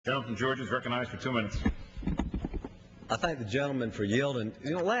Gentleman from Georgia is recognized for 2 minutes. I thank the gentleman for yielding.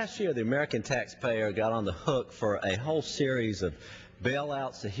 Last year the American taxpayer got on the hook for a whole series of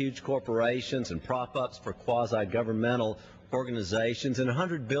bailouts to huge corporations and prop-ups for quasi-governmental organizations and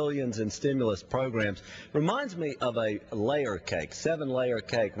 $100 billion in stimulus programs. Reminds me of a layer cake, 7-layer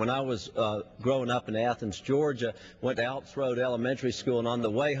cake. When I was growing up in Athens, Georgia, went to Alps Road Elementary School, and on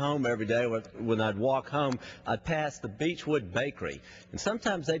the way home every day when I'd walk home, I'd pass the Beechwood Bakery. And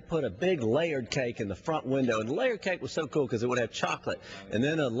sometimes they'd put a big layered cake in the front window. And the layer cake was so cool because it would have chocolate and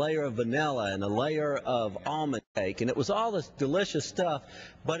then a layer of vanilla and a layer of almond cake. And it was all this delicious stuff,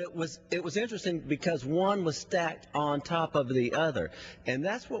 but it was interesting because one was stacked on top of the other. And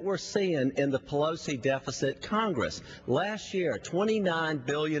that's what we're seeing in the Pelosi deficit Congress. Last year, $29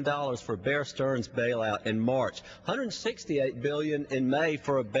 billion for Bear Stearns bailout in March, $168 billion in May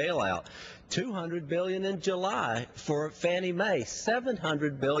for a bailout, $200 billion in July for Fannie Mae,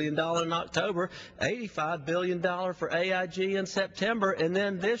 $700 billion in October, $85 billion for AIG in September, and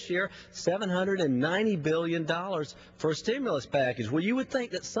then this year, $790 billion for a stimulus package. Well, you would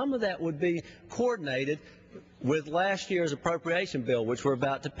think that some of that would be coordinated with last year's appropriation bill, which we're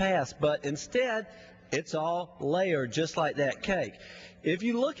about to pass, but instead, it's all layered just like that cake. If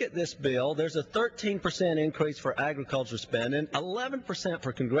you look at this bill, there's a 13% increase for agriculture spending, 11%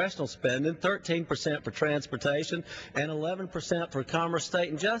 for congressional spending, 13% for transportation, and 11% for commerce, state,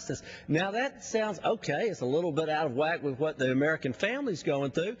 and justice. Now that sounds okay. It's a little bit out of whack with what the American family's going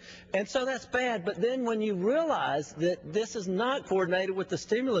through, and so that's bad. But then when you realize that this is not coordinated with the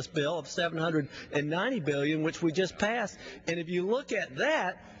stimulus bill of $790 billion, which we just passed, and if you look at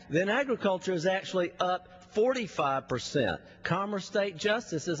that, then agriculture is actually up 45%. Commerce, state,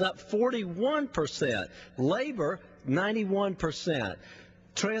 justice is up 41%. Labor, 91%.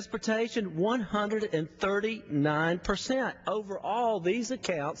 Transportation, 139%. Overall, these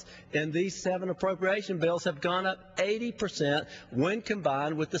accounts and these 7 appropriation bills have gone up 80% when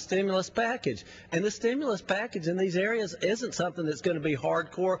combined with the stimulus package. And the stimulus package in these areas isn't something that's going to be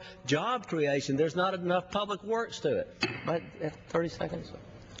hardcore job creation. There's not enough public works to it. Right? 30 seconds?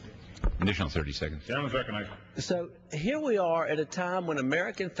 Additional 30 seconds. Gentleman's recognized. So here we are at a time when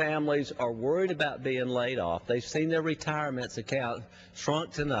American families are worried about being laid off. They've seen their retirements account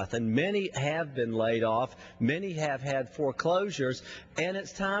shrunk to nothing. Many have been laid off. Many have had foreclosures. And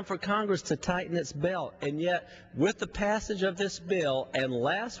it's time for Congress to tighten its belt. And yet, with the passage of this bill and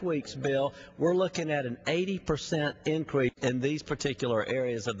last week's bill, we're looking at an 80% increase in these particular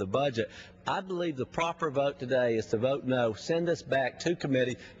areas of the budget. I believe the proper vote today is to vote no, send this back to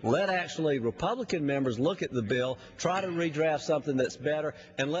committee, let actually Republican members look at the bill, try to redraft something that's better,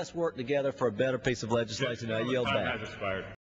 and let's work together for a better piece of legislation. I yield back.